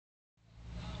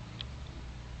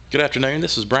Good afternoon,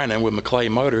 this is Brandon with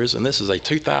McClay Motors, and this is a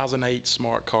 2008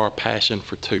 Smart Car Passion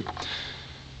for 2.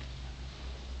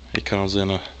 It comes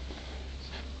in a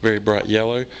very bright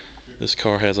yellow. This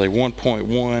car has a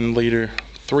 1.1 liter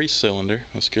 3-cylinder.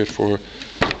 That's good for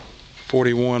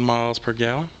 41 miles per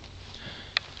gallon.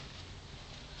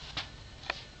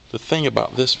 The thing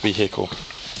about this vehicle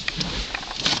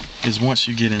is once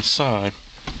you get inside,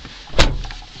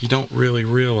 you don't really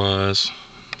realize,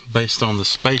 based on the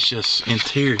spacious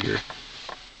interior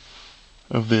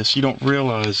of this, you don't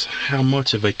realize how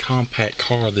much of a compact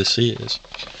car this is.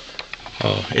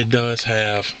 It does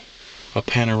have a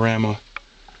panorama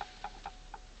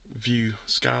view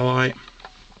skylight,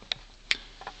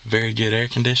 very good air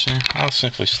conditioner. I'll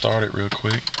simply start it real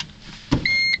quick.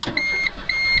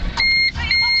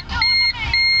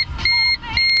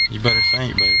 You better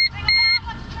think, baby.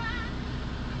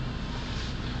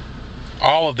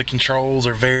 All of the controls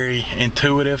are very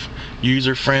intuitive,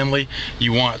 user-friendly.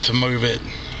 You want to move it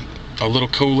a little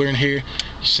cooler in here,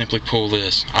 you simply pull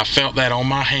this. I felt that on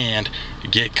my hand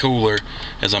get cooler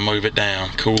as I move it down,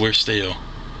 cooler still.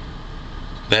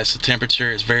 That's the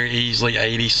temperature. It's very easily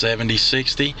 80, 70,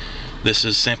 60. This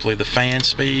is simply the fan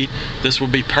speed. This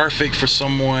would be perfect for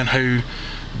someone who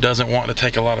doesn't want to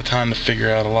take a lot of time to figure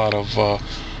out a lot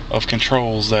of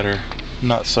controls that are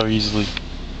not so easily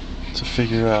to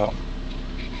figure out.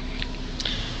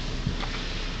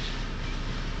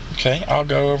 Okay,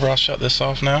 I'll shut this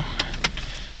off now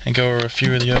and go over a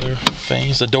few of the other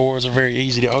things. The doors are very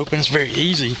easy to open. It's very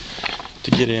easy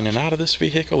to get in and out of this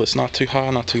vehicle. It's not too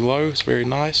high, not too low. It's very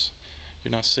nice.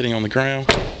 You're not sitting on the ground.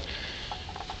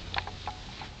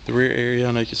 The rear area,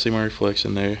 I know you can see my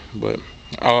reflection there, but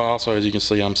also, as you can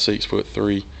see, I'm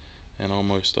 6'3" and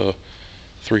almost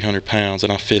 300 pounds,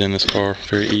 and I fit in this car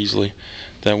very easily.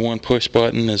 That one push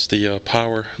button is the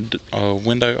power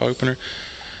window opener.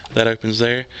 That opens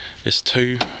there. It's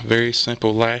two very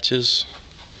simple latches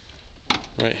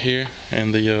right here,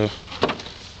 and the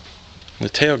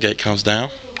tailgate comes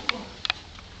down.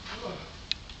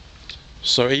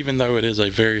 So even though it is a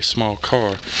very small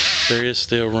car, there is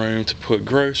still room to put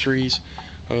groceries,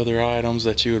 other items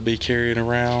that you would be carrying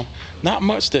around. Not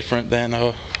much different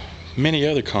than many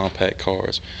other compact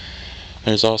cars.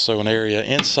 There's also an area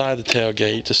inside the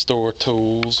tailgate to store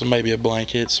tools, maybe a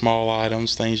blanket, small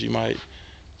items, things you might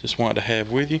just want to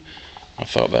have with you. I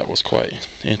thought that was quite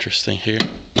interesting here.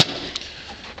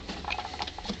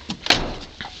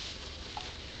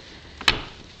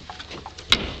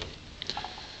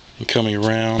 And coming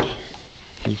around,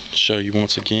 and show you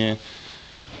once again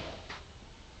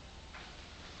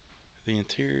the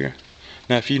interior.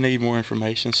 Now, if you need more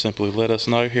information, simply let us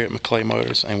know here at McClay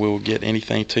Motors, and we will get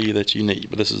anything to you that you need.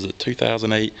 But this is a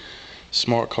 2008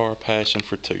 Smart Car Passion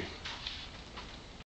for 2.